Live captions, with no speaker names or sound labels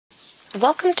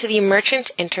Welcome to the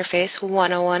Merchant Interface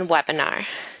 101 webinar.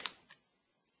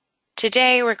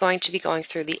 Today we're going to be going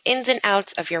through the ins and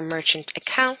outs of your merchant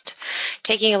account,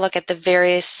 taking a look at the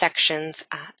various sections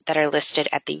that are listed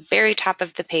at the very top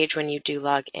of the page when you do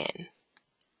log in.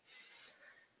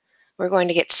 We're going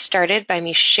to get started by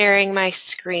me sharing my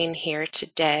screen here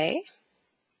today.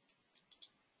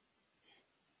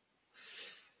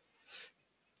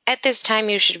 At this time,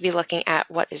 you should be looking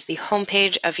at what is the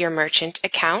homepage of your merchant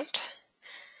account.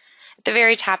 At the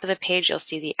very top of the page, you'll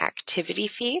see the activity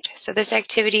feed. So this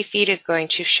activity feed is going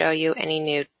to show you any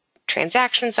new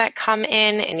transactions that come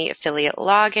in, any affiliate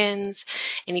logins,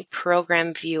 any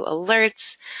program view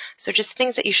alerts. So just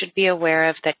things that you should be aware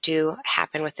of that do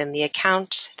happen within the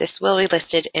account. This will be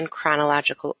listed in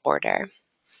chronological order.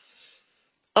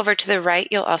 Over to the right,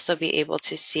 you'll also be able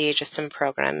to see just some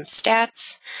program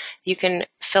stats. You can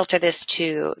filter this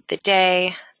to the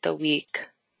day, the week,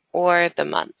 or the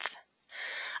month.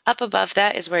 Up above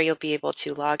that is where you'll be able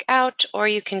to log out, or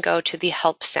you can go to the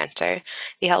Help Center.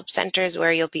 The Help Center is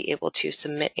where you'll be able to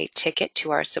submit a ticket to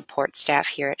our support staff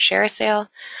here at ShareASale,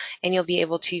 and you'll be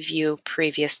able to view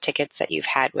previous tickets that you've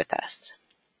had with us.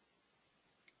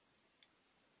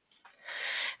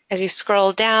 As you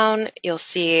scroll down, you'll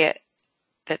see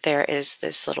that there is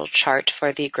this little chart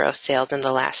for the gross sales in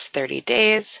the last 30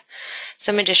 days,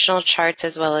 some additional charts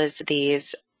as well as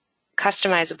these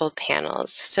customizable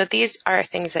panels. So these are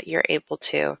things that you're able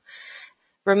to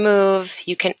remove,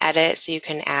 you can edit, so you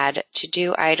can add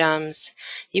to-do items,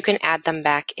 you can add them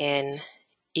back in,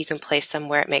 you can place them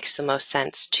where it makes the most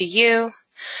sense to you.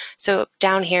 So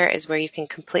down here is where you can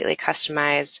completely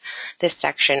customize this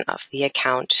section of the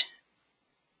account.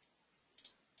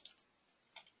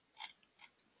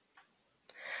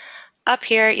 Up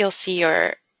here, you'll see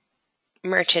your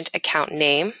merchant account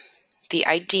name, the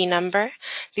ID number.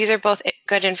 These are both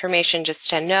good information just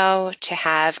to know, to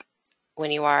have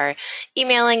when you are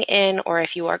emailing in or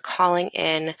if you are calling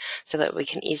in, so that we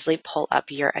can easily pull up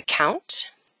your account.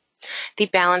 The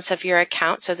balance of your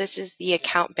account, so this is the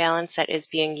account balance that is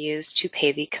being used to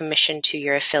pay the commission to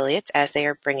your affiliates as they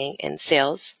are bringing in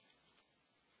sales.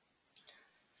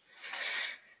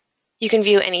 You can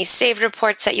view any saved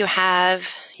reports that you have.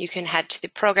 You can head to the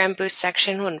Program Boost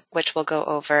section, which we'll go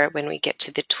over when we get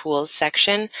to the Tools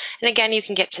section. And again, you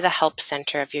can get to the Help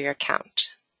Center of your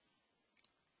account.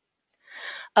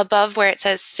 Above where it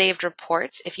says saved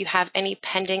reports, if you have any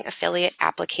pending affiliate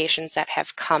applications that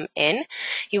have come in,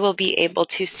 you will be able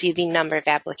to see the number of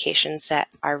applications that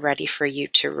are ready for you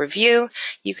to review.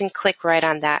 You can click right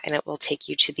on that and it will take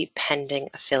you to the pending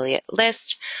affiliate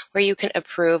list where you can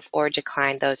approve or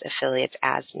decline those affiliates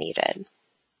as needed.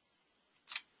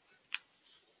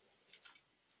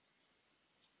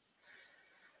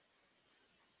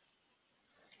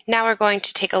 Now we're going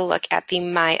to take a look at the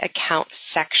My Account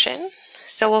section.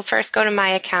 So we'll first go to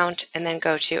My Account and then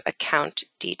go to Account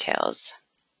Details.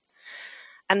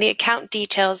 On the Account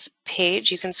Details page,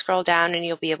 you can scroll down and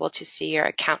you'll be able to see your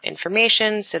account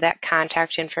information, so that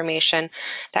contact information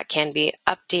that can be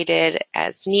updated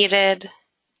as needed.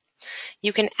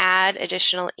 You can add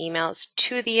additional emails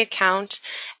to the account,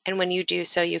 and when you do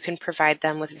so, you can provide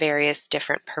them with various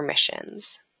different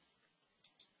permissions.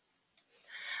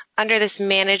 Under this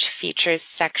Manage Features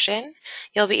section,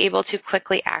 you'll be able to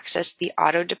quickly access the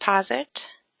auto deposit,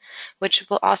 which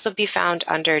will also be found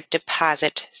under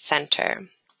Deposit Center.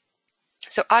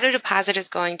 So auto deposit is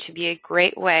going to be a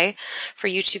great way for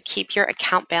you to keep your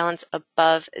account balance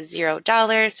above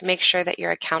 $0. Make sure that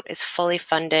your account is fully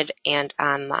funded and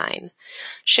online.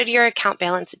 Should your account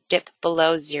balance dip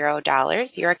below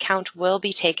 $0, your account will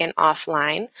be taken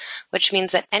offline, which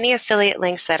means that any affiliate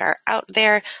links that are out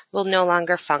there will no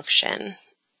longer function.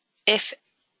 If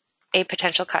a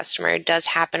potential customer does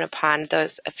happen upon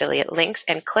those affiliate links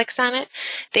and clicks on it,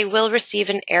 they will receive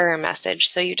an error message.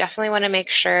 So you definitely want to make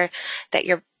sure that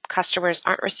your customers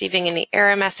aren't receiving any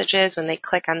error messages when they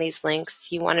click on these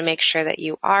links. You want to make sure that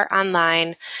you are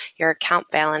online, your account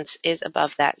balance is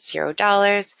above that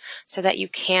 $0, so that you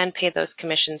can pay those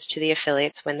commissions to the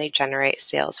affiliates when they generate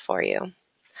sales for you.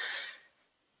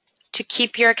 To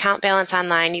keep your account balance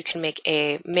online, you can make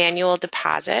a manual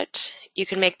deposit. You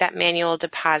can make that manual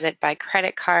deposit by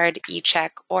credit card,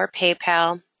 e-check, or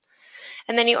PayPal.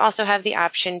 And then you also have the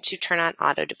option to turn on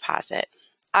auto deposit.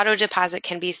 Auto deposit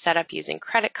can be set up using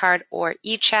credit card or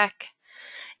e-check.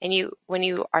 And when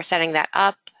you are setting that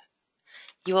up,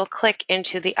 you will click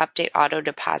into the Update Auto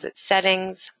Deposit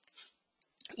settings.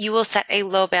 You will set a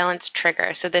low balance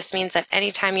trigger. So this means that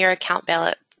anytime your account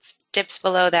balance dips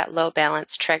below that low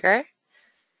balance trigger,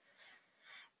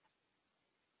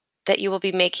 that you will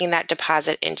be making that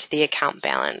deposit into the account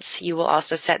balance. You will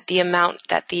also set the amount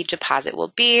that the deposit will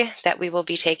be, that we will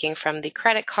be taking from the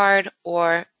credit card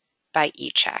or by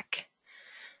e-check.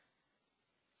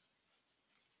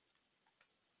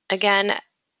 Again,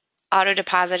 auto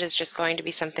deposit is just going to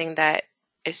be something that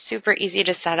is super easy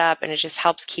to set up, and it just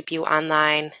helps keep you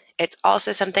online. It's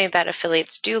also something that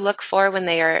affiliates do look for when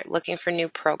they are looking for new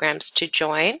programs to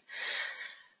join.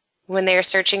 When they are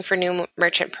searching for new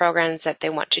merchant programs that they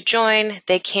want to join,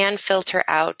 they can filter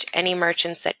out any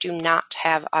merchants that do not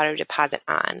have auto deposit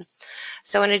on.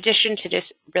 So in addition to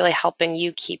just really helping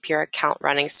you keep your account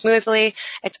running smoothly,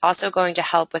 it's also going to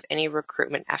help with any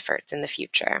recruitment efforts in the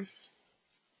future.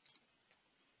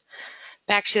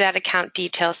 Back to that account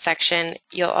details section,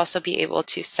 you'll also be able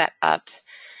to set up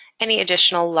any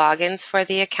additional logins for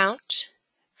the account.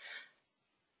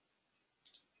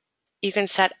 You can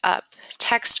set up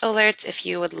text alerts if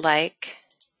you would like.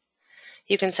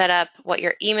 You can set up what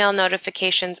your email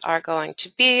notifications are going to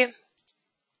be.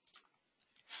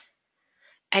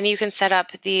 And you can set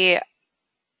up the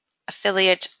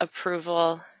affiliate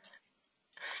approval,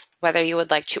 whether you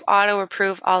would like to auto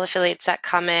approve all affiliates that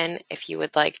come in, if you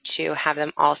would like to have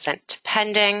them all sent to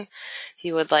pending, if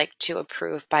you would like to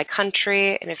approve by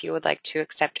country, and if you would like to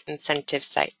accept incentive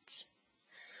sites.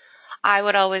 I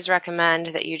would always recommend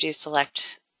that you do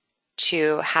select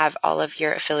to have all of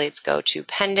your affiliates go to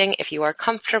pending if you are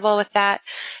comfortable with that,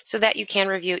 so that you can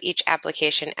review each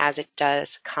application as it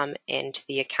does come into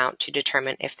the account to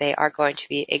determine if they are going to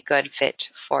be a good fit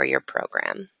for your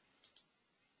program.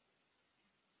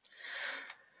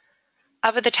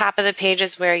 Up at the top of the page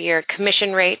is where your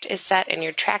commission rate is set and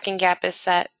your tracking gap is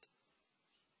set.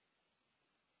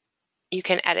 You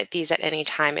can edit these at any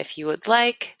time if you would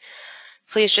like.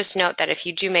 Please just note that if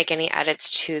you do make any edits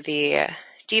to the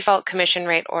default commission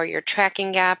rate or your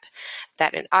tracking gap,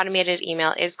 that an automated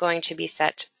email is going to be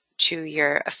set to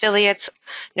your affiliates,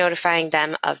 notifying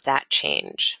them of that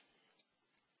change.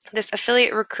 This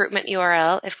affiliate recruitment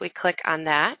URL, if we click on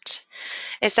that,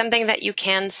 is something that you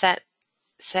can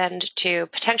send to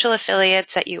potential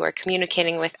affiliates that you are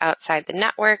communicating with outside the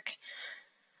network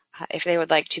if they would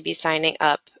like to be signing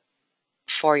up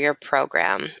for your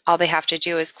program. All they have to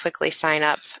do is quickly sign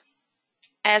up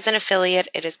as an affiliate.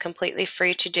 It is completely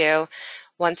free to do.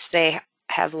 Once they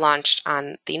have launched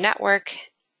on the network,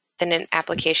 then an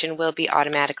application will be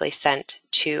automatically sent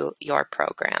to your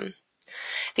program.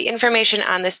 The information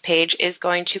on this page is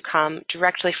going to come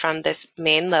directly from this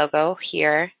main logo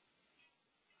here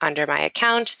under my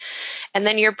account, and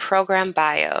then your program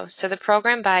bio. So the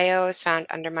program bio is found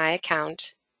under my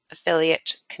account,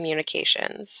 affiliate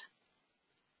communications.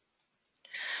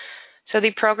 So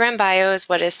the program bio is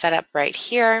what is set up right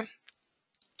here.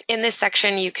 In this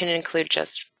section, you can include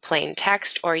just plain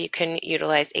text, or you can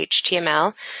utilize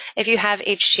HTML. If you have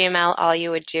HTML, all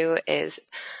you would do is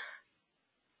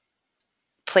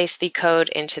place the code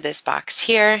into this box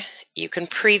here. You can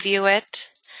preview it,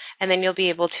 and then you'll be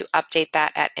able to update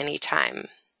that at any time.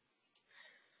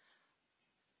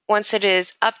 Once it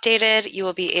is updated, you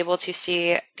will be able to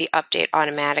see the update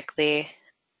automatically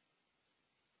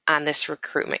on this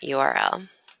recruitment URL.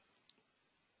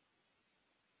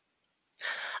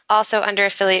 Also under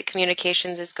affiliate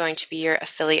communications is going to be your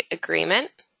affiliate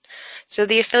agreement. So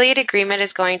the affiliate agreement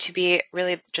is going to be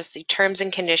really just the terms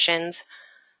and conditions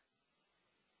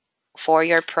for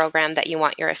your program that you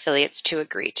want your affiliates to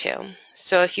agree to.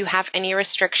 So if you have any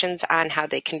restrictions on how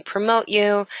they can promote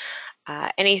you,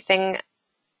 anything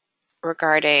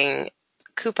regarding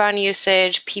coupon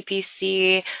usage,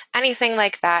 PPC, anything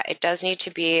like that, it does need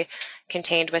to be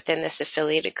contained within this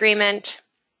affiliate agreement.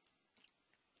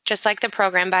 Just like the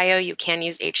program bio, you can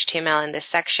use HTML in this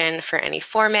section for any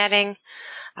formatting.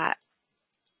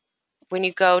 When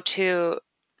you go to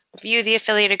view the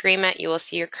affiliate agreement, you will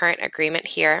see your current agreement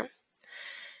here.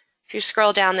 If you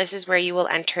scroll down, this is where you will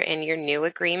enter in your new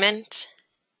agreement.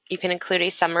 You can include a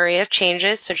summary of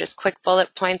changes, so just quick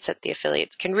bullet points that the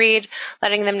affiliates can read,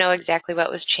 letting them know exactly what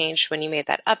was changed when you made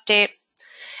that update,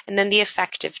 and then the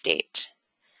effective date.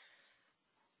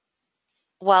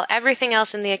 While everything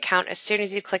else in the account, as soon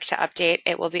as you click to update,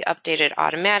 it will be updated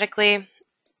automatically.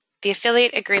 The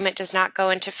affiliate agreement does not go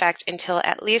into effect until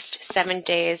at least 7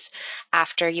 days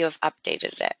after you have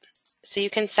updated it. So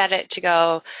you can set it to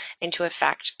go into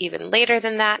effect even later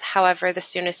than that. However, the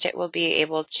soonest it will be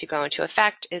able to go into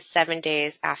effect is 7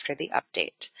 days after the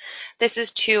update. This is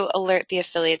to alert the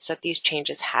affiliates that these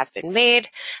changes have been made,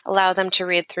 allow them to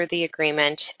read through the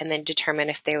agreement, and then determine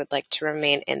if they would like to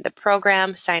remain in the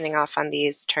program, signing off on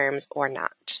these terms or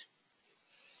not.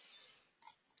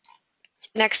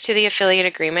 Next to the affiliate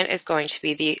agreement is going to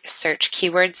be the search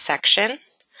keywords section.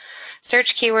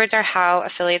 Search keywords are how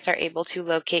affiliates are able to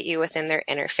locate you within their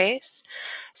interface.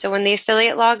 So when the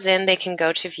affiliate logs in, they can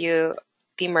go to view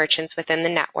the merchants within the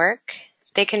network.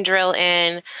 They can drill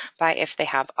in by if they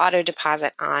have auto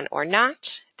deposit on or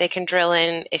not. They can drill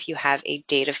in if you have a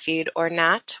data feed or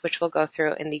not, which we'll go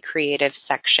through in the creative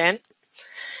section.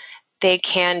 They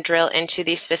can drill into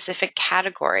the specific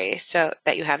category so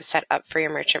that you have set up for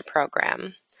your merchant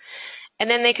program. And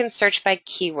then they can search by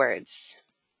keywords.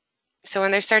 So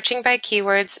when they're searching by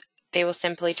keywords, they will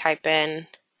simply type in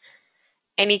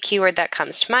any keyword that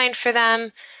comes to mind for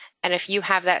them. And if you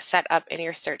have that set up in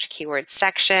your search keywords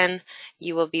section,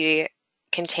 you will be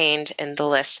contained in the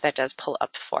list that does pull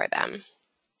up for them.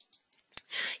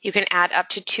 You can add up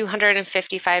to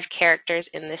 255 characters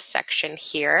in this section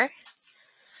here.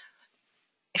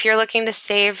 If you're looking to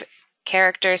save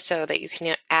characters so that you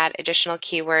can add additional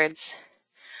keywords,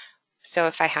 so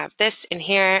if I have this in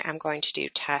here, I'm going to do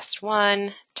test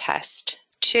 1, test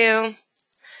 2.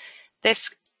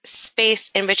 This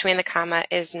space in between the comma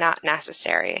is not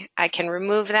necessary. I can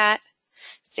remove that,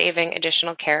 saving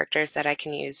additional characters that I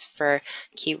can use for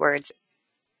keywords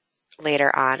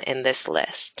later on in this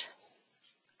list.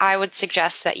 I would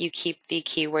suggest that you keep the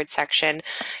keyword section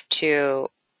to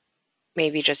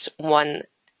maybe just one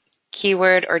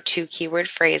keyword or 2 keyword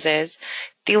phrases.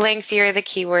 The lengthier the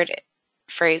keyword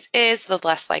phrase is, the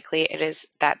less likely it is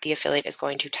that the affiliate is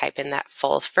going to type in that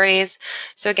full phrase.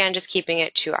 So again, just keeping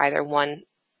it to either 1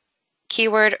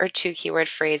 keyword or 2 keyword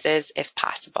phrases if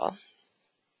possible.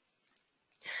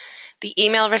 The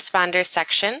email responder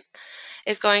section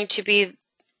is going to be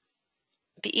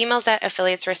the emails that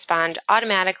affiliates respond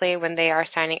automatically when they are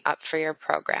signing up for your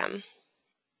program.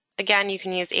 Again, you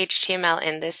can use HTML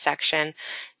in this section,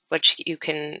 which you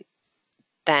can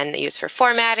then use for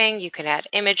formatting. You can add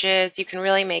images. You can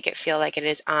really make it feel like it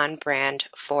is on brand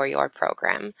for your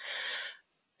program.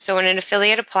 So when an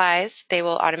affiliate applies, they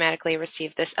will automatically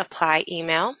receive this apply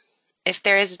email. If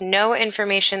there is no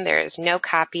information, there is no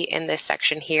copy in this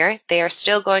section here, they are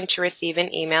still going to receive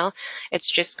an email.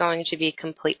 It's just going to be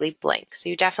completely blank. So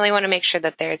you definitely want to make sure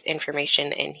that there's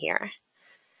information in here.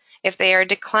 If they are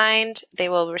declined, they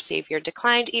will receive your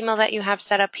declined email that you have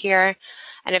set up here.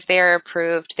 And if they are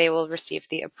approved, they will receive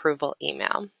the approval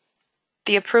email.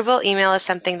 The approval email is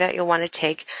something that you'll want to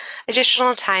take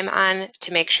additional time on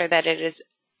to make sure that it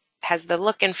has the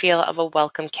look and feel of a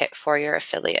welcome kit for your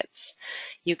affiliates.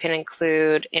 You can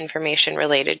include information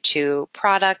related to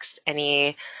products,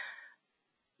 any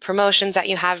promotions that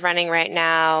you have running right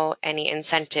now, any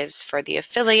incentives for the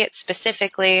affiliate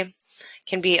specifically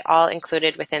can be all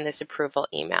included within this approval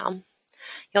email.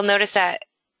 You'll notice that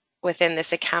within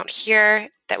this account here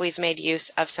that we've made use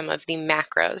of some of the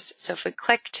macros. So if we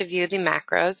click to view the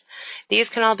macros,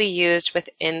 these can all be used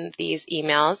within these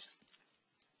emails.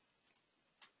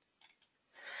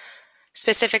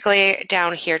 Specifically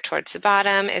down here towards the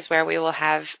bottom is where we will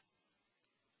have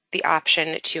the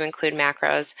option to include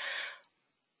macros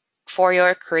for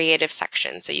your creative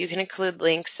section. So you can include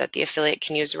links that the affiliate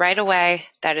can use right away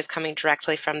that is coming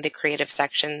directly from the creative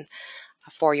section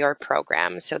for your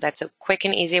program. So that's a quick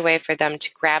and easy way for them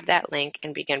to grab that link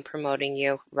and begin promoting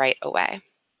you right away.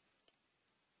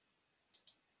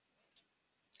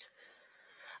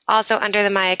 Also under the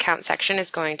My Account section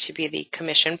is going to be the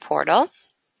Commission Portal.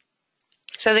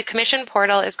 So the Commission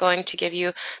Portal is going to give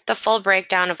you the full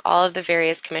breakdown of all of the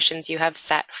various commissions you have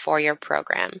set for your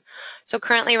program. So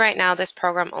currently right now this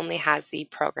program only has the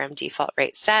program default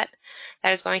rate set.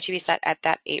 That is going to be set at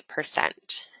that 8%.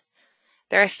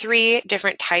 There are 3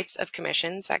 different types of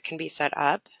commissions that can be set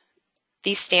up.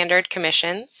 The standard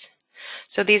commissions.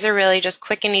 So these are really just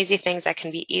quick and easy things that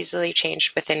can be easily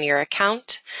changed within your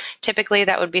account. Typically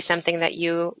that would be something that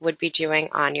you would be doing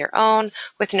on your own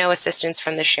with no assistance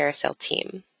from the ShareASale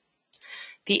team.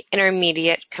 The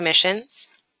intermediate commissions.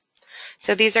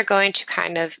 So these are going to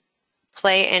kind of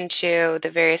play into the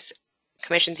various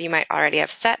commissions you might already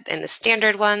have set in the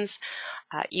standard ones.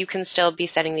 You can still be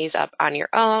setting these up on your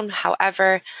own.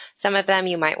 However, some of them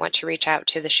you might want to reach out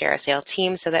to the ShareASale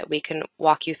team so that we can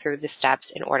walk you through the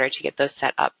steps in order to get those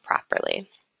set up properly.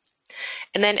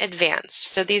 And then advanced.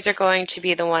 So these are going to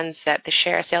be the ones that the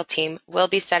ShareASale team will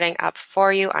be setting up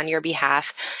for you on your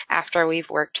behalf after we've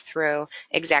worked through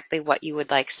exactly what you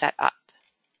would like set up.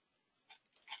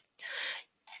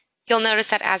 You'll notice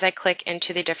that as I click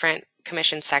into the different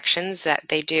commission sections that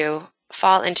they do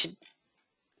fall into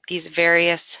these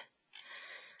various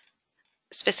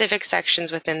specific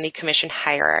sections within the commission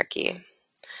hierarchy.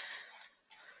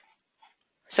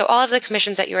 So all of the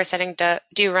commissions that you are setting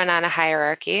do run on a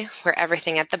hierarchy where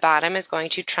everything at the bottom is going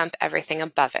to trump everything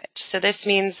above it. So this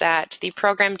means that the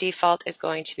program default is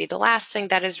going to be the last thing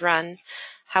that is run.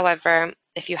 However,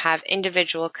 if you have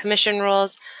individual commission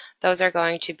rules, those are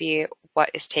going to be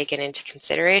what is taken into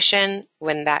consideration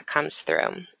when that comes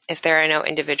through. If there are no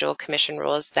individual commission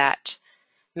rules that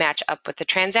match up with the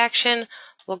transaction,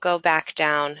 we'll go back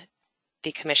down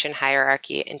the commission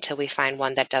hierarchy until we find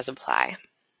one that does apply.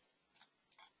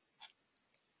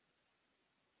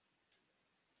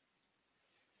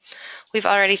 We've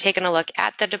already taken a look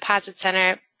at the deposit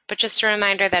center, but just a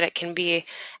reminder that it can be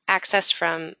accessed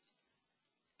from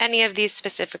any of these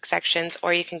specific sections,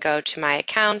 or you can go to My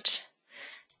Account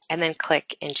and then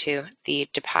click into the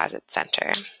deposit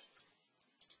center.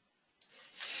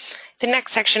 The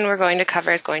next section we're going to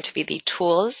cover is going to be the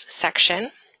Tools section.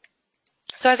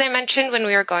 So as I mentioned when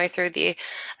we were going through the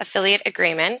affiliate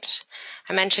agreement,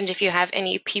 I mentioned if you have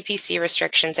any PPC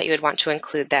restrictions that you would want to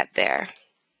include that there.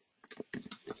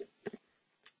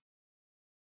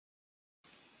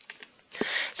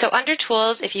 So under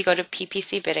Tools, if you go to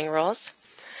PPC bidding rules,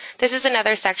 this is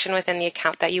another section within the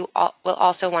account that you will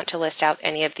also want to list out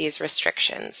any of these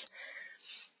restrictions.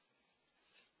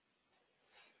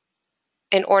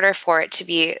 In order for it to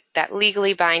be that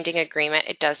legally binding agreement,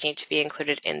 it does need to be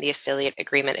included in the affiliate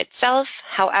agreement itself.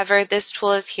 However, this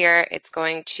tool is here. It's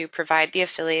going to provide the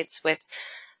affiliates with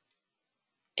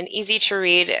an easy to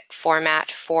read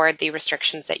format for the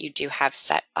restrictions that you do have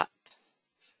set up.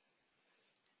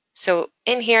 So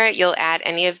in here, you'll add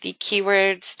any of the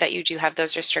keywords that you do have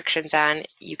those restrictions on.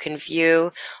 You can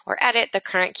view or edit the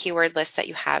current keyword list that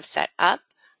you have set up.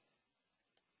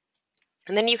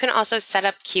 And then you can also set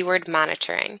up keyword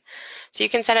monitoring. So you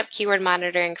can set up keyword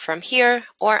monitoring from here,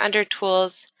 or under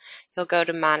Tools, you'll go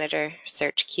to Monitor,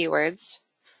 Search Keywords.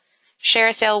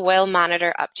 ShareASale will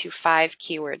monitor up to 5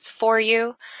 keywords for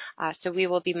you. So we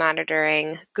will be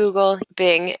monitoring Google,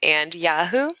 Bing, and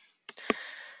Yahoo.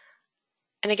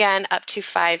 And again, up to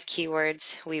 5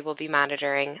 keywords we will be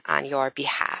monitoring on your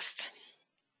behalf.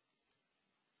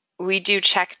 We do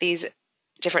check these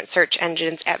different search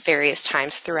engines at various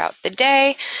times throughout the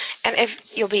day, and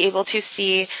if you'll be able to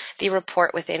see the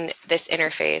report within this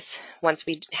interface once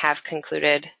we have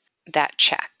concluded that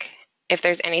check. If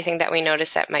there's anything that we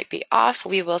notice that might be off,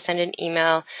 we will send an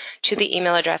email to the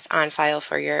email address on file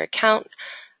for your account,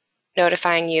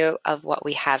 notifying you of what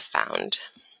we have found.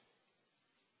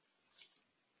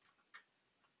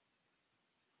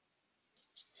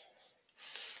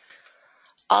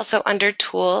 Also under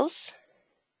Tools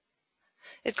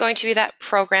is going to be that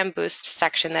Program Boost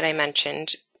section that I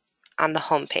mentioned on the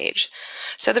home page.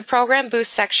 So the Program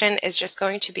Boost section is just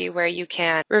going to be where you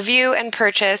can review and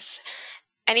purchase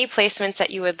any placements that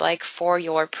you would like for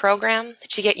your program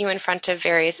to get you in front of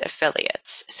various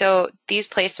affiliates. So these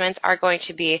placements are going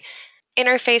to be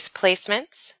interface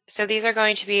placements. So these are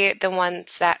going to be the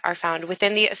ones that are found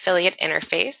within the affiliate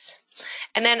interface.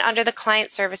 And then under the Client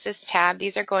Services tab,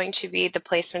 these are going to be the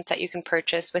placements that you can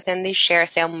purchase within the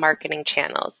ShareASale marketing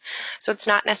channels. So it's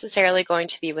not necessarily going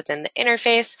to be within the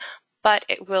interface, but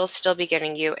it will still be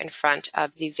getting you in front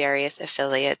of the various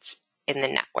affiliates in the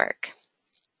network.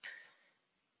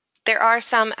 There are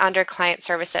some under Client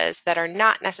Services that are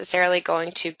not necessarily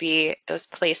going to be those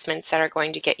placements that are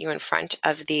going to get you in front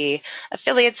of the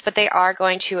affiliates, but they are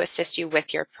going to assist you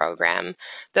with your program.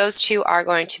 Those two are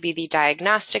going to be the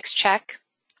diagnostics check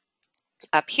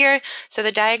up here. So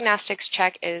the diagnostics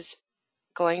check is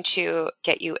going to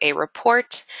get you a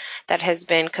report that has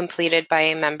been completed by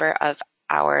a member of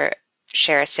our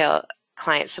ShareASale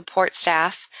client support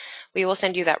staff. We will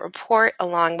send you that report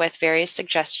along with various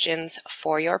suggestions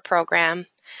for your program.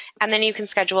 And then you can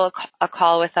schedule a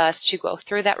call with us to go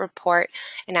through that report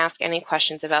and ask any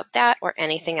questions about that or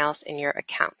anything else in your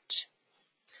account.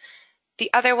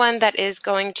 The other one that is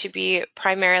going to be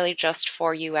primarily just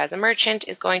for you as a merchant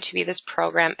is going to be this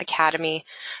Program Academy.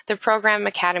 The Program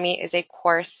Academy is a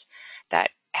course that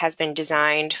has been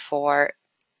designed for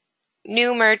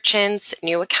new merchants,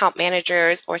 new account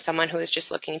managers, or someone who is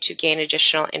just looking to gain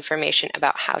additional information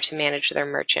about how to manage their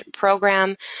merchant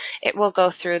program. It will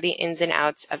go through the ins and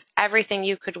outs of everything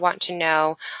you could want to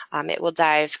know. It will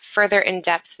dive further in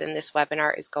depth than this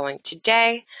webinar is going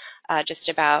today, just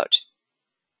about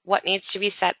what needs to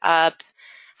be set up,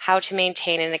 how to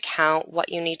maintain an account, what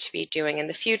you need to be doing in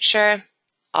the future.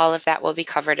 All of that will be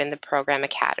covered in the Program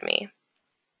Academy.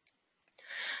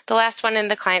 The last one in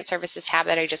the Client Services tab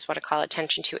that I just want to call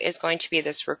attention to is going to be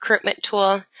this recruitment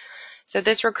tool. So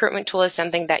this recruitment tool is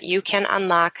something that you can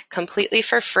unlock completely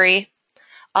for free.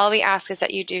 All we ask is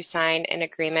that you do sign an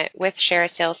agreement with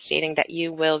ShareASale stating that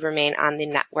you will remain on the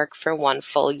network for 1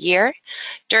 full year.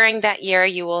 During that year,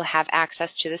 you will have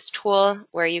access to this tool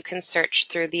where you can search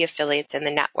through the affiliates in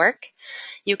the network.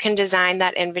 You can design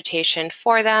that invitation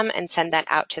for them and send that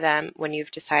out to them when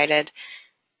you've decided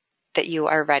that you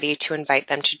are ready to invite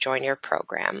them to join your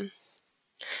program.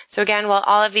 So again, while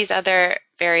all of these other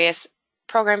various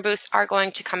program boosts are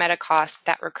going to come at a cost,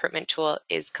 that recruitment tool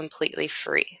is completely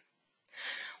free.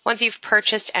 Once you've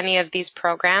purchased any of these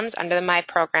programs, under the My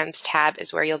Programs tab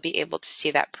is where you'll be able to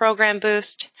see that program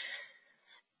boost,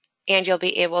 and you'll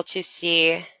be able to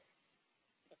see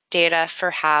data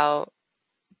for how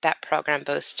that program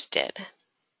boost did.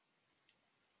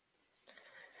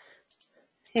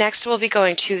 Next, we'll be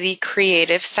going to the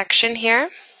creative section here.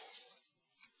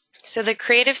 So the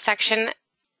creative section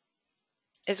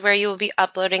is where you will be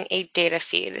uploading a data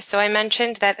feed. So I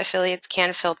mentioned that affiliates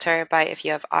can filter by if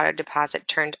you have auto deposit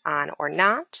turned on or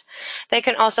not. They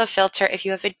can also filter if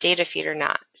you have a data feed or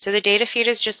not. So the data feed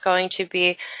is just going to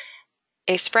be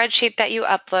a spreadsheet that you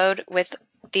upload with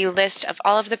the list of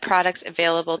all of the products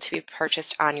available to be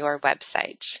purchased on your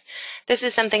website. This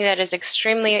is something that is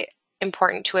extremely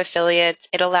important to affiliates.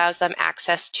 It allows them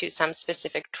access to some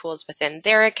specific tools within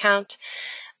their account.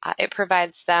 It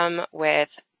provides them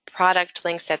with product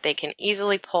links that they can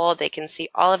easily pull. They can see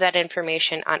all of that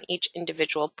information on each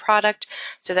individual product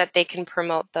so that they can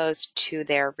promote those to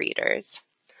their readers.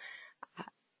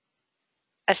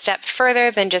 A step further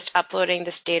than just uploading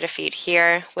this data feed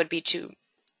here would be to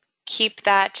keep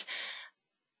that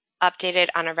updated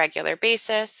on a regular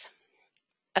basis.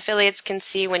 Affiliates can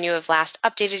see when you have last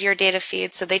updated your data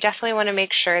feed, so they definitely want to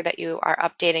make sure that you are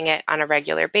updating it on a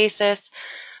regular basis,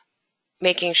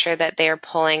 making sure that they are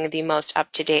pulling the most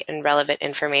up-to-date and relevant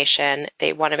information.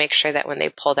 They want to make sure that when they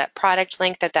pull that product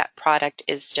link, that product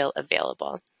is still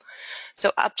available.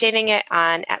 So updating it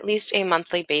on at least a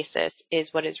monthly basis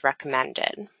is what is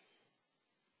recommended.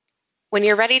 When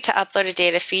you're ready to upload a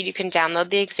data feed, you can download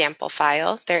the example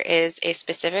file. There is a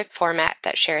specific format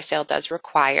that ShareASale does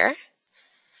require.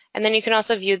 And then you can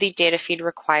also view the data feed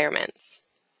requirements.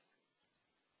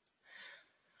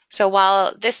 So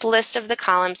while this list of the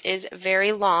columns is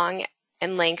very long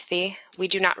and lengthy, we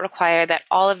do not require that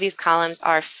all of these columns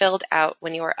are filled out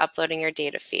when you are uploading your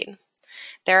data feed.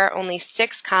 There are only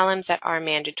 6 columns that are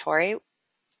mandatory,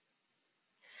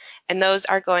 and those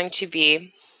are going to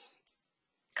be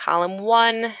column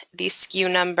 1, the SKU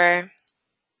number,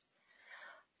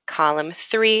 column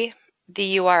 3,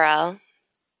 the URL,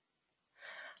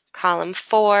 column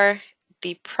 4,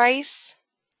 the price,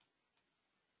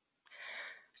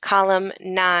 column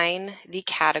 9, the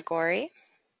category,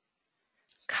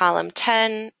 column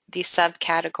 10, the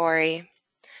subcategory,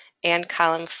 and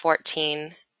column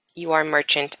 14, your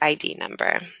merchant ID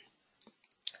number.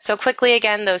 So quickly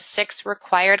again, those 6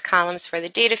 required columns for the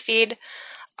data feed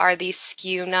are the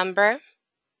SKU number,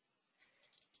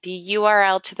 the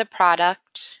URL to the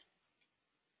product,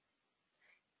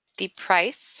 the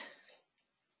price,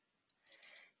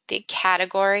 the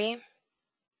category,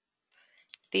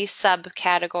 the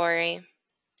subcategory,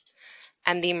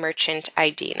 and the merchant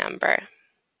ID number.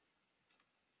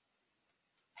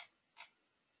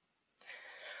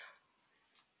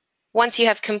 Once you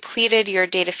have completed your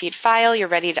data feed file, you're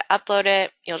ready to upload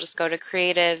it. You'll just go to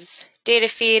Creatives, Data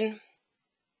Feed,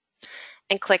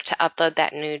 and click to upload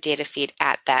that new data feed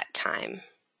at that time.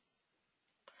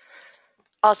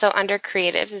 Also under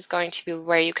Creatives is going to be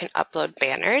where you can upload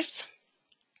banners.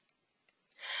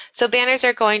 So banners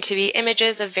are going to be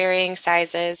images of varying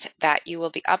sizes that you will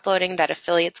be uploading that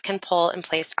affiliates can pull and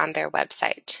place on their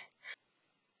website.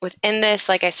 Within this,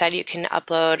 like I said, you can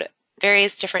upload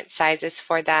various different sizes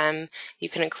for them. You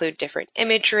can include different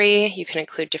imagery. You can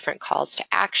include different calls to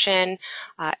action.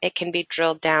 It can be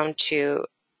drilled down to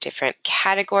different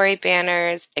category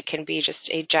banners. It can be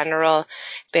just a general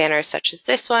banner such as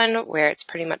this one, where it's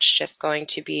pretty much just going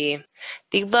to be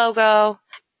the logo.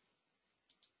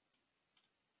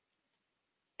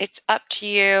 It's up to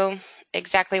you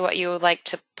exactly what you would like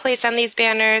to place on these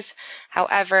banners.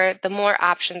 However, the more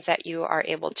options that you are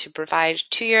able to provide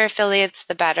to your affiliates,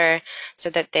 the better, so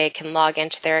that they can log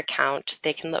into their account,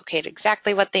 they can locate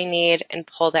exactly what they need and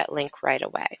pull that link right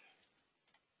away.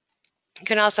 You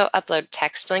can also upload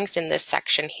text links in this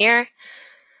section here.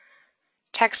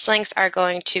 Text links are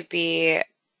going to be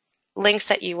links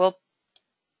that you will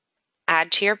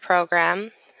add to your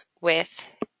program with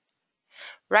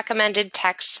recommended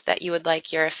text that you would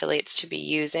like your affiliates to be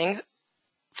using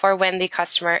for when the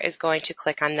customer is going to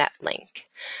click on that link.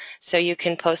 So you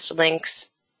can post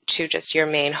links to just your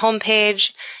main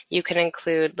homepage. You can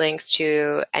include links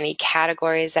to any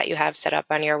categories that you have set up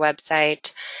on your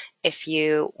website. If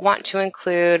you want to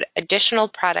include additional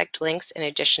product links in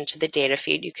addition to the data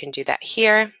feed, you can do that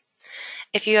here.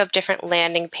 If you have different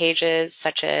landing pages,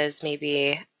 such as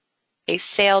maybe a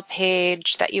sale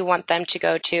page that you want them to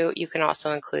go to, you can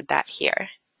also include that here.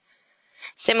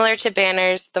 Similar to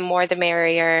banners, the more the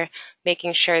merrier,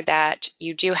 making sure that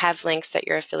you do have links that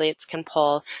your affiliates can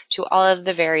pull to all of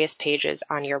the various pages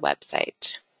on your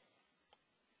website.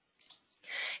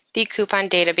 The coupon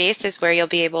database is where you'll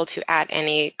be able to add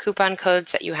any coupon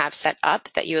codes that you have set up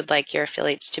that you would like your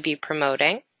affiliates to be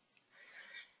promoting.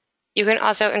 You can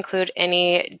also include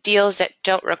any deals that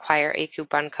don't require a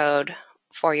coupon code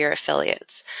for your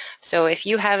affiliates. So if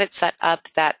you have it set up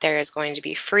that there is going to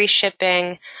be free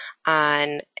shipping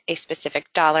on a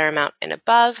specific dollar amount and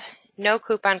above, no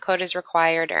coupon code is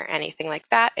required or anything like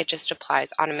that. It just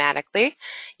applies automatically.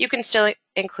 You can still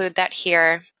include that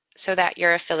here so that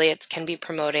your affiliates can be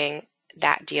promoting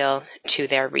that deal to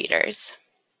their readers.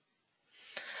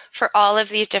 For all of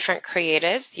these different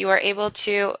creatives, you are able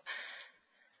to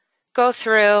go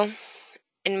through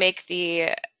and make the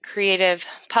creative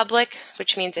public,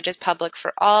 which means it is public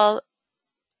for all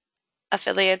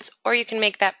affiliates, or you can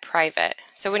make that private.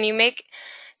 So when you make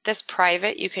this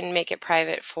private, you can make it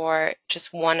private for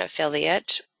just one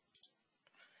affiliate.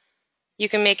 You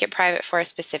can make it private for a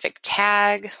specific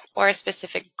tag or a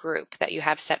specific group that you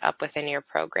have set up within your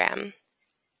program.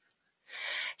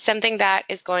 Something that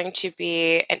is going to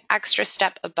be an extra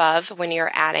step above when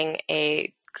you're adding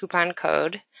a coupon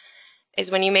code is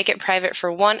when you make it private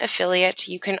for one affiliate,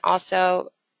 you can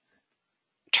also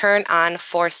turn on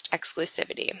forced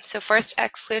exclusivity. So forced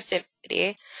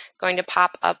exclusivity is going to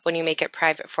pop up when you make it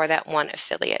private for that one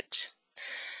affiliate.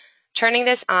 Turning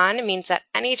this on means that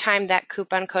anytime that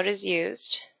coupon code is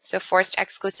used, so forced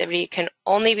exclusivity can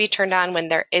only be turned on when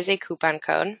there is a coupon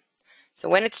code. So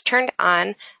when it's turned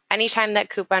on, anytime that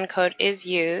coupon code is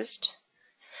used,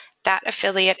 that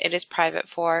affiliate it is private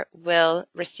for will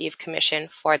receive commission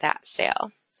for that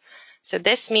sale. So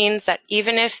this means that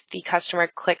even if the customer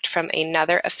clicked from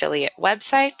another affiliate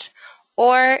website,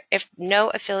 or if no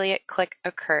affiliate click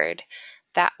occurred,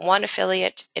 that one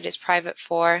affiliate it is private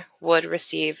for would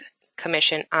receive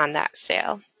commission on that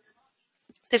sale.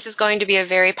 This is going to be a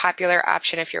very popular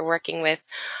option if you're working with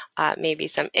maybe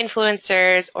some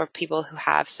influencers or people who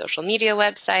have social media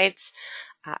websites.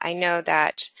 I know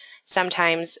that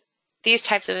sometimes these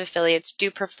types of affiliates do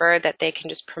prefer that they can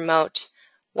just promote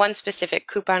one specific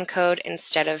coupon code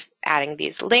instead of adding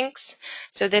these links.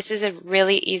 So this is a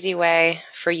really easy way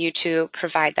for you to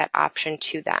provide that option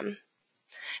to them.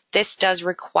 This does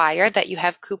require that you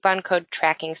have coupon code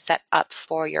tracking set up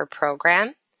for your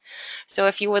program. So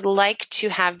if you would like to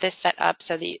have this set up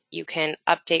so that you can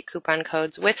update coupon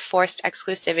codes with forced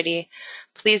exclusivity,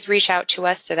 please reach out to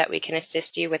us so that we can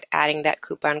assist you with adding that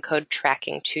coupon code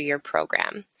tracking to your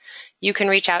program. You can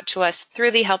reach out to us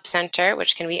through the Help Center,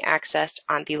 which can be accessed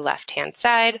on the left-hand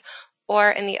side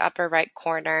or in the upper right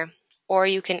corner, or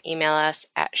you can email us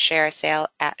at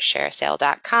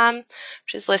ShareASale@ShareASale.com,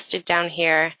 which is listed down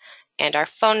here, and our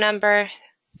phone number,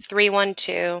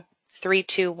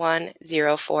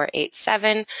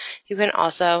 312-321-0487. You can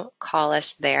also call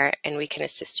us there and we can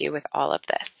assist you with all of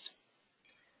this.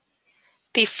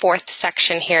 The fourth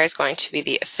section here is going to be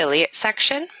the affiliate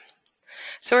section.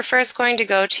 So we're first going to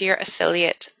go to your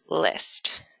affiliate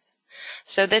list.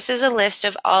 So this is a list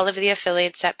of all of the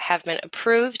affiliates that have been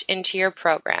approved into your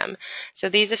program. So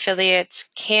these affiliates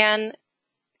can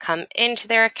come into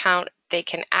their account, they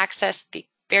can access the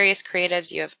various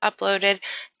creatives you have uploaded,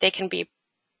 they can be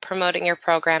promoting your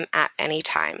program at any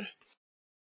time.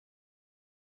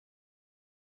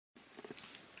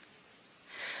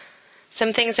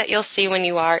 Some things that you'll see when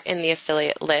you are in the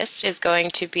affiliate list is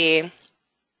going to be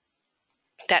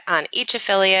that on each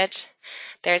affiliate,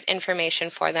 there's information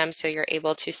for them, so you're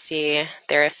able to see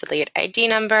their affiliate ID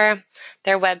number,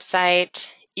 their website.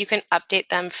 You can update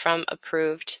them from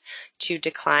approved to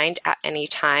declined at any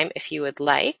time if you would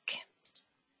like.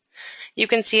 You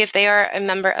can see if they are a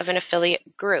member of an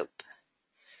affiliate group.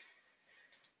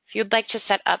 If you'd like to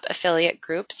set up affiliate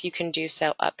groups, you can do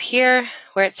so up here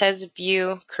where it says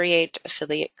View, Create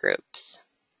Affiliate Groups.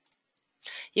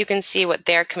 You can see what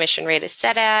their commission rate is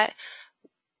set at,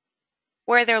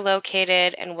 where they're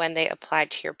located, and when they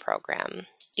applied to your program.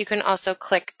 You can also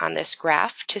click on this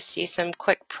graph to see some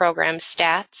quick program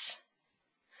stats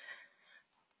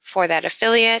for that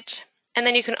affiliate. And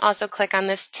then you can also click on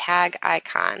this tag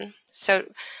icon. So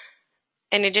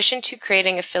in addition to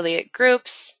creating affiliate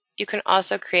groups, you can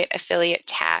also create affiliate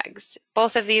tags.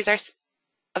 Both of these are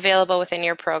available within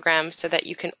your program so that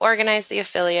you can organize the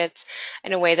affiliates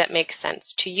in a way that makes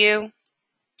sense to you.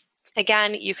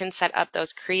 Again, you can set up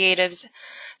those creatives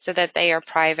so that they are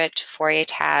private for a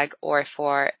tag or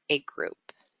for a group.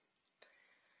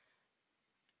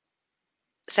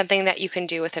 Something that you can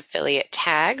do with affiliate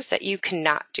tags that you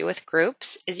cannot do with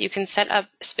groups is you can set up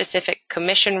specific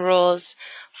commission rules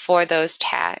for those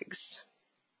tags.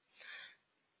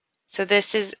 So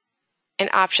this is an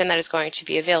option that is going to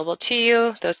be available to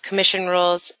you, those commission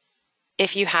rules,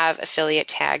 if you have affiliate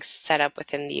tags set up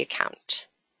within the account.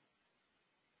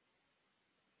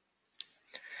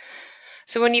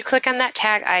 So when you click on that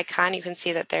tag icon, you can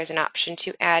see that there's an option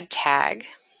to add tag.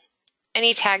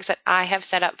 Any tags that I have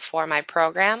set up for my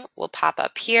program will pop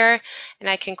up here, and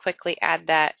I can quickly add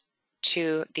that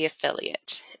to the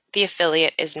affiliate. The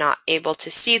affiliate is not able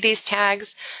to see these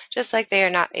tags, just like they are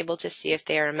not able to see if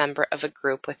they are a member of a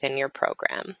group within your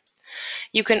program.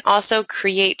 You can also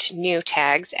create new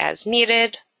tags as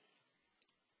needed.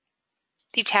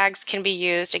 The tags can be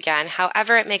used, again,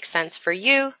 however it makes sense for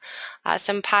you.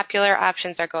 Some popular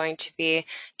options are going to be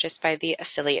just by the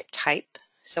affiliate type.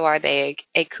 So are they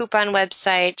a coupon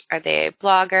website? Are they a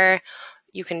blogger?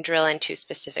 You can drill into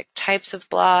specific types of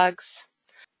blogs.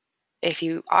 If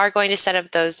you are going to set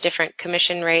up those different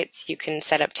commission rates, you can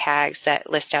set up tags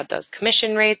that list out those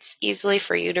commission rates easily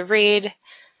for you to read.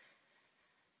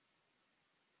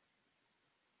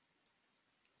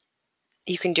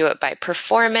 You can do it by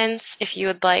performance if you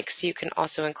would like, so you can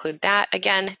also include that.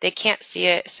 Again, they can't see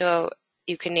it, so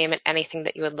you can name it anything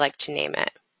that you would like to name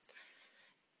it.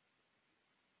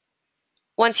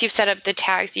 Once you've set up the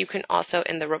tags, you can also,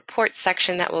 in the report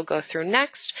section that we'll go through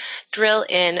next, drill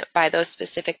in by those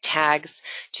specific tags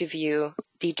to view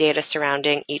the data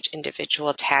surrounding each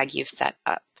individual tag you've set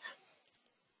up.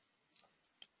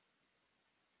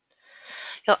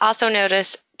 You'll also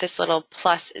notice this little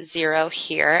 +0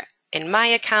 here. In my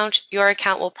account, your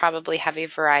account will probably have a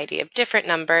variety of different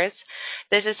numbers.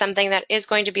 This is something that is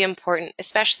going to be important,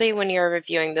 especially when you're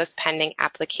reviewing those pending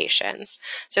applications.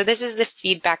 So this is the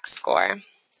feedback score.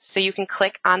 So you can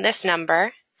click on this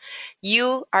number.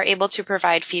 You are able to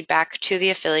provide feedback to the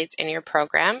affiliates in your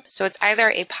program. So it's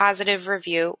either a positive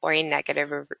review or a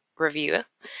negative review.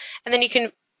 And then you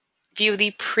can view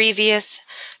the previous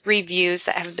reviews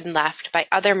that have been left by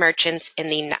other merchants in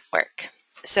the network.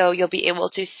 So you'll be able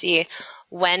to see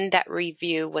when that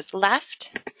review was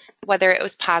left, whether it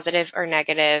was positive or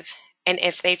negative, and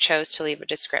if they chose to leave a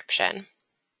description.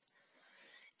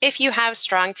 If you have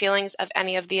strong feelings of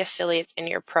any of the affiliates in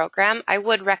your program, I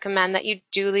would recommend that you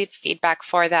do leave feedback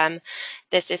for them.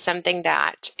 This is something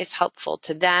that is helpful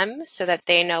to them so that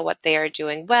they know what they are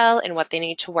doing well and what they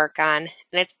need to work on.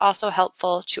 And it's also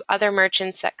helpful to other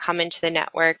merchants that come into the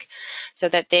network so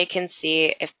that they can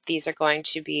see if these are going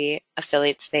to be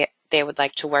affiliates they would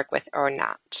like to work with or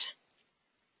not.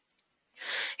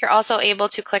 You're also able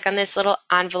to click on this little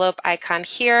envelope icon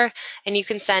here, and you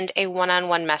can send a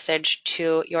one-on-one message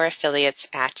to your affiliates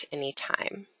at any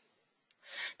time.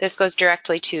 This goes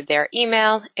directly to their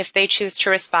email. If they choose to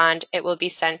respond, it will be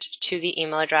sent to the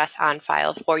email address on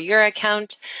file for your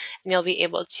account, and you'll be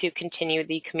able to continue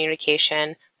the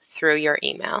communication through your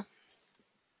email.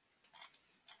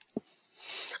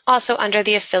 Also, under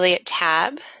the affiliate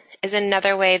tab is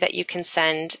another way that you can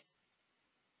send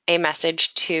a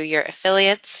message to your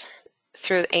affiliates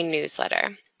through a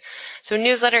newsletter. So a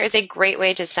newsletter is a great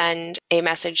way to send a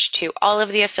message to all of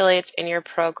the affiliates in your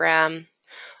program.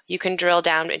 You can drill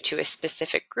down into a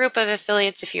specific group of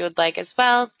affiliates if you would like as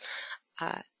well.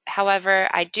 However,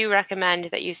 I do recommend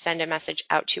that you send a message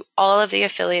out to all of the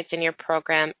affiliates in your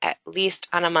program at least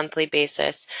on a monthly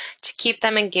basis to keep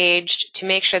them engaged, to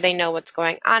make sure they know what's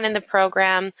going on in the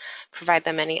program, provide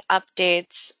them any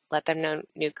updates, let them know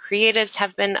new creatives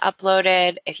have been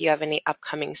uploaded, if you have any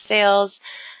upcoming sales,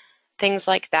 things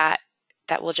like that,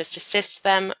 that will just assist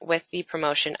them with the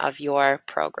promotion of your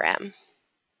program.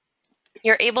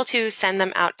 You're able to send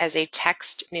them out as a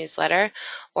text newsletter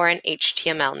or an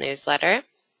HTML newsletter.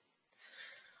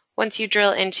 Once you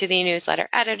drill into the newsletter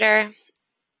editor,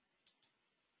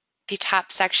 the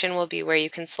top section will be where you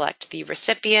can select the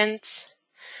recipients.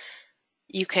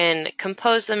 You can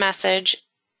compose the message.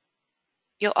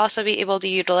 You'll also be able to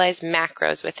utilize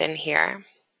macros within here.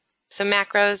 So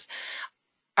macros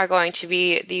are going to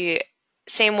be the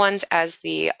same ones as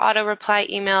the auto reply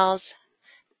emails.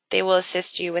 They will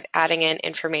assist you with adding in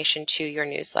information to your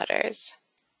newsletters.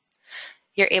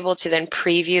 You're able to then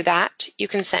preview that. You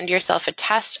can send yourself a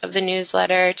test of the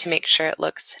newsletter to make sure it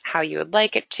looks how you would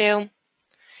like it to.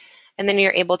 And then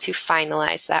you're able to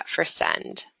finalize that for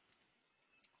send.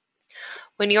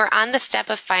 When you are on the step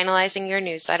of finalizing your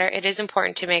newsletter, it is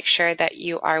important to make sure that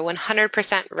you are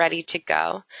 100% ready to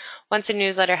go. Once a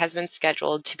newsletter has been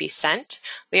scheduled to be sent,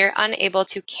 we are unable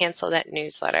to cancel that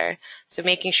newsletter. So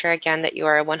making sure again that you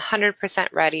are 100%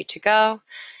 ready to go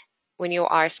when you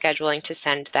are scheduling to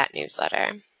send that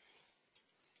newsletter.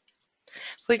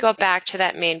 If we go back to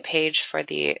that main page for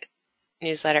the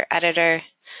newsletter editor,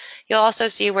 you'll also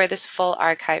see where this full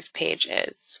archive page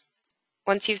is.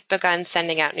 Once you've begun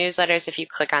sending out newsletters, if you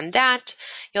click on that,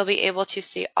 you'll be able to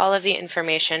see all of the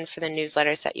information for the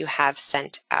newsletters that you have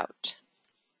sent out.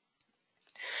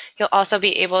 You'll also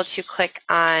be able to click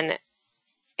on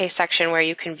a section where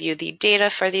you can view the data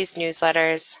for these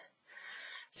newsletters.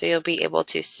 So you'll be able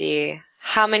to see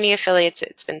how many affiliates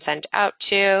it's been sent out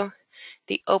to,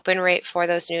 the open rate for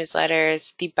those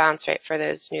newsletters, the bounce rate for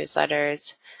those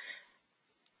newsletters,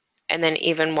 and then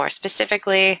even more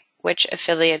specifically, which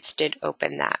affiliates did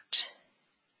open that.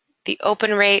 The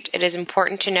open rate, it is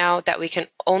important to know that we can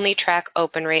only track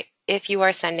open rate if you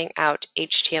are sending out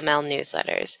HTML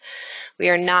newsletters. We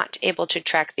are not able to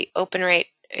track the open rate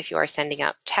if you are sending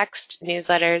out text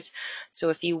newsletters. So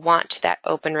if you want that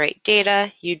open rate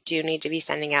data, you do need to be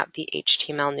sending out the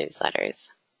HTML newsletters.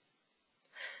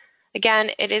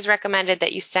 Again, it is recommended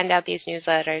that you send out these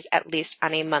newsletters at least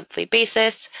on a monthly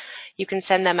basis. You can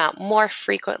send them out more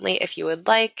frequently if you would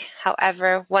like.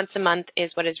 However, once a month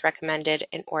is what is recommended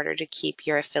in order to keep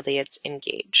your affiliates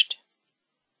engaged.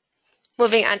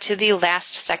 Moving on to the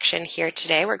last section here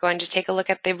today, we're going to take a look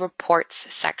at the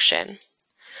reports section.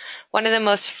 One of the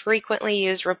most frequently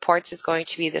used reports is going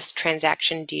to be this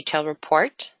transaction detail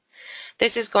report.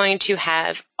 This is going to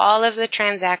have all of the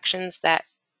transactions that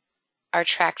are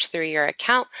tracked through your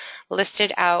account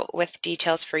listed out with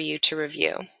details for you to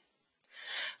review.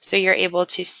 So you're able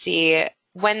to see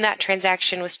when that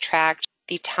transaction was tracked,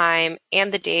 the time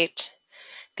and the date,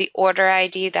 the order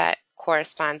ID that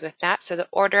corresponds with that. So the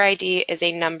order ID is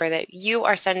a number that you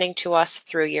are sending to us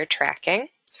through your tracking.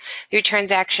 Your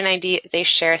transaction ID is a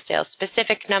ShareASale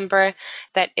specific number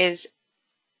that is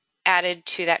added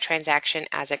to that transaction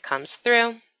as it comes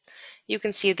through. You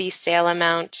can see the sale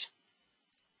amount,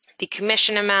 the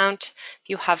commission amount. If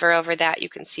you hover over that, you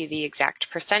can see the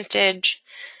exact percentage,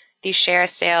 the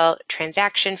ShareASale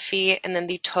transaction fee, and then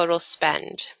the total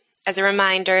spend. As a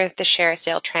reminder, the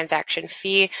ShareASale transaction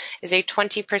fee is a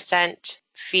 20%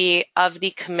 fee of the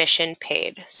commission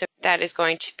paid. So that is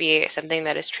going to be something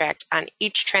that is tracked on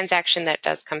each transaction that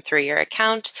does come through your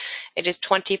account. It is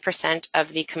 20% of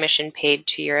the commission paid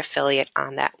to your affiliate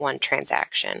on that one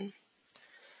transaction.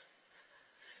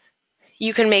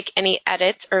 You can make any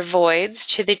edits or voids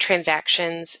to the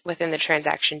transactions within the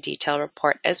transaction detail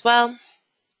report as well.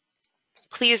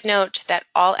 Please note that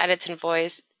all edits and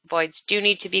voids do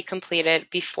need to be completed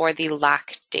before the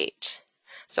lock date.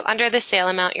 So under the sale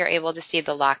amount, you're able to see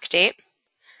the lock date.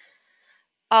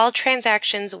 All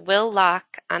transactions will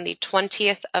lock on the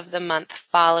 20th of the month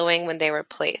following when they were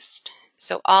placed.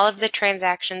 So all of the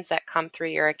transactions that come through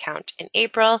your account in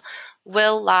April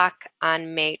will lock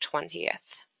on May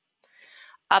 20th.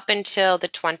 Up until the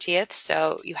 20th,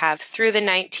 so you have through the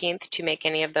 19th to make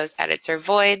any of those edits or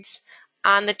voids.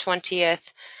 On the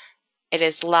 20th, it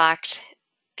is locked.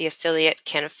 The affiliate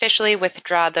can officially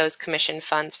withdraw those commission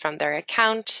funds from their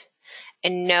account,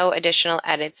 and no additional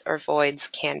edits or voids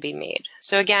can be made.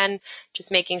 So again, just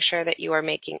making sure that you are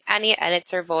making any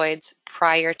edits or voids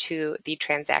prior to the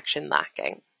transaction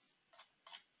locking.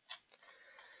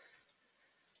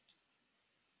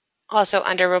 Also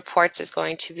under reports is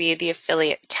going to be the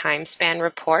affiliate time span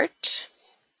report.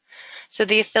 So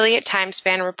the affiliate time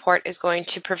span report is going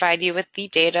to provide you with the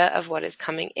data of what is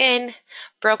coming in,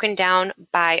 broken down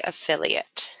by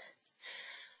affiliate.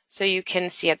 So you can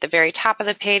see at the very top of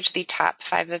the page, the top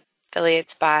 5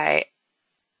 affiliates by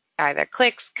either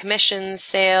clicks, commissions,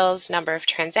 sales, number of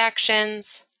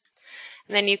transactions.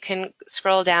 And then you can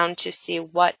scroll down to see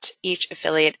what each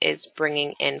affiliate is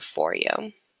bringing in for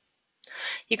you.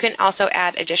 You can also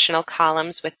add additional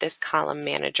columns with this column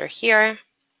manager here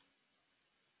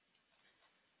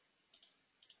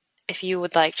if you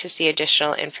would like to see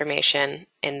additional information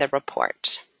in the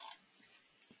report.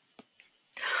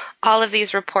 All of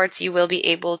these reports, you will be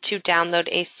able to download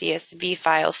a CSV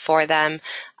file for them,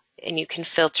 and you can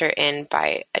filter in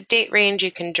by a date range.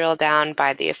 You can drill down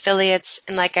by the affiliates,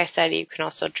 and like I said, you can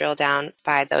also drill down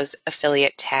by those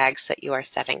affiliate tags that you are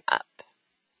setting up.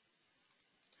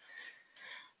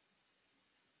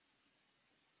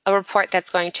 A report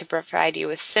that's going to provide you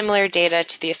with similar data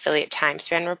to the affiliate time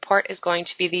span report is going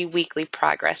to be the weekly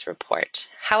progress report.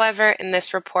 However, in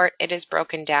this report, it is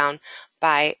broken down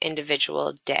by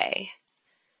individual day.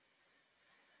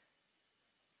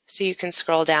 So you can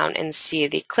scroll down and see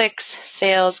the clicks,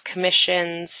 sales,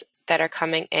 commissions that are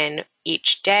coming in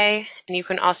each day. And you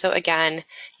can also, again,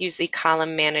 use the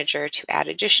column manager to add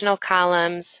additional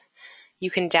columns.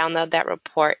 You can download that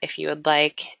report if you would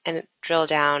like and drill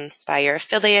down by your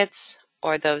affiliates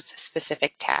or those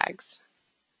specific tags.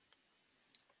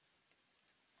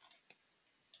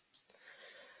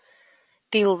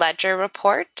 The ledger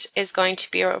report is going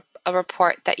to be a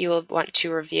report that you will want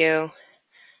to review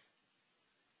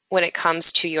when it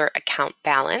comes to your account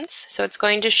balance. So it's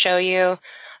going to show you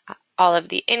all of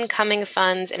the incoming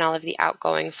funds and all of the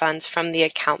outgoing funds from the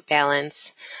account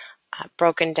balance,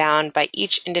 broken down by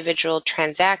each individual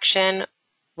transaction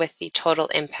with the total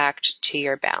impact to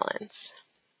your balance.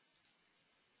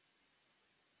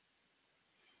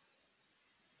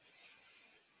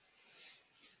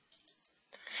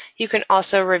 You can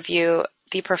also review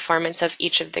the performance of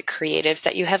each of the creatives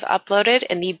that you have uploaded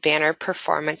in the banner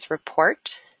performance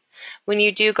report. When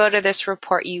you do go to this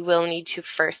report, you will need to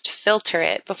first filter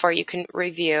it before you can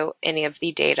review any of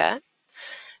the data.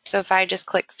 So if I just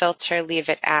click filter, leave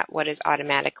it at what is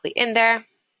automatically in there,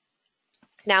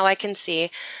 now I can see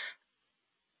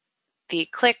the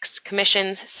clicks,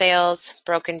 commissions, sales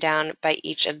broken down by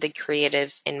each of the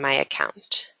creatives in my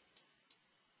account.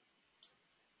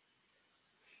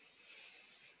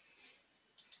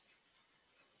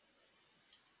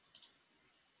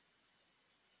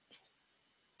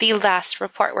 The last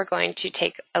report we're going to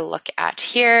take a look at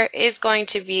here is going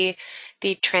to be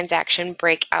the transaction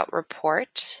breakout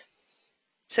report.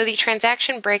 So the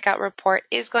transaction breakout report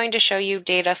is going to show you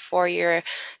data for your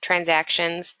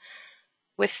transactions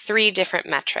with 3 different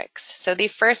metrics. So the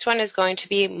first one is going to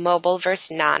be mobile versus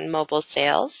non-mobile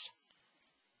sales.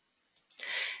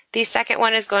 The second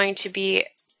one is going to be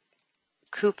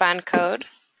coupon code.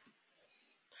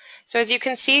 So as you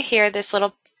can see here, this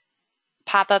little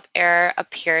pop-up error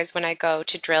appears when I go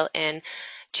to drill in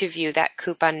to view that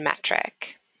coupon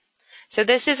metric. So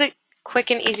this is a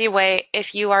quick and easy way,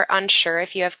 if you are unsure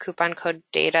if you have coupon code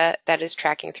data that is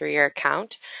tracking through your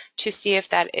account, to see if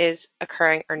that is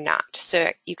occurring or not.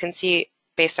 So you can see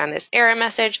based on this error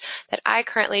message that I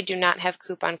currently do not have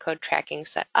coupon code tracking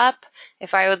set up.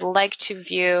 If I would like to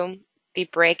view the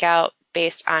breakout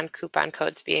based on coupon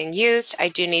codes being used, I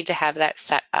do need to have that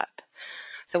set up.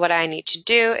 So what I need to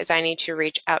do is I need to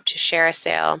reach out to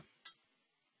ShareASale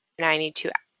and I need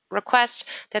to request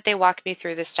that they walk me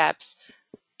through the steps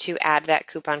to add that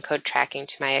coupon code tracking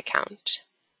to my account.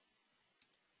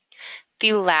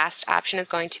 The last option is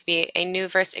going to be a new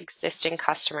versus existing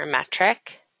customer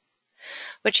metric,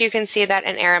 which you can see that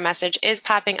an error message is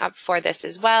popping up for this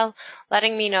as well,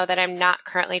 letting me know that I'm not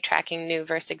currently tracking new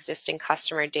versus existing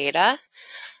customer data.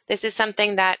 This is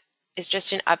something that is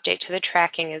just an update to the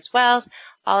tracking as well.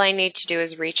 All I need to do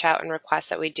is reach out and request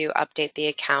that we do update the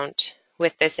account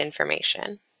with this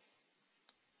information.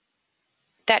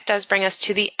 That does bring us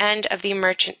to the end of the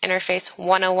Merchant Interface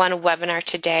 101 webinar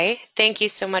today. Thank you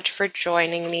so much for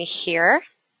joining me here.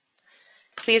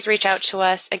 Please reach out to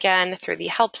us again through the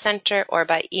Help Center or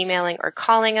by emailing or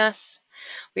calling us.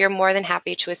 We are more than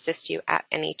happy to assist you at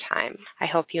any time. I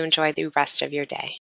hope you enjoy the rest of your day.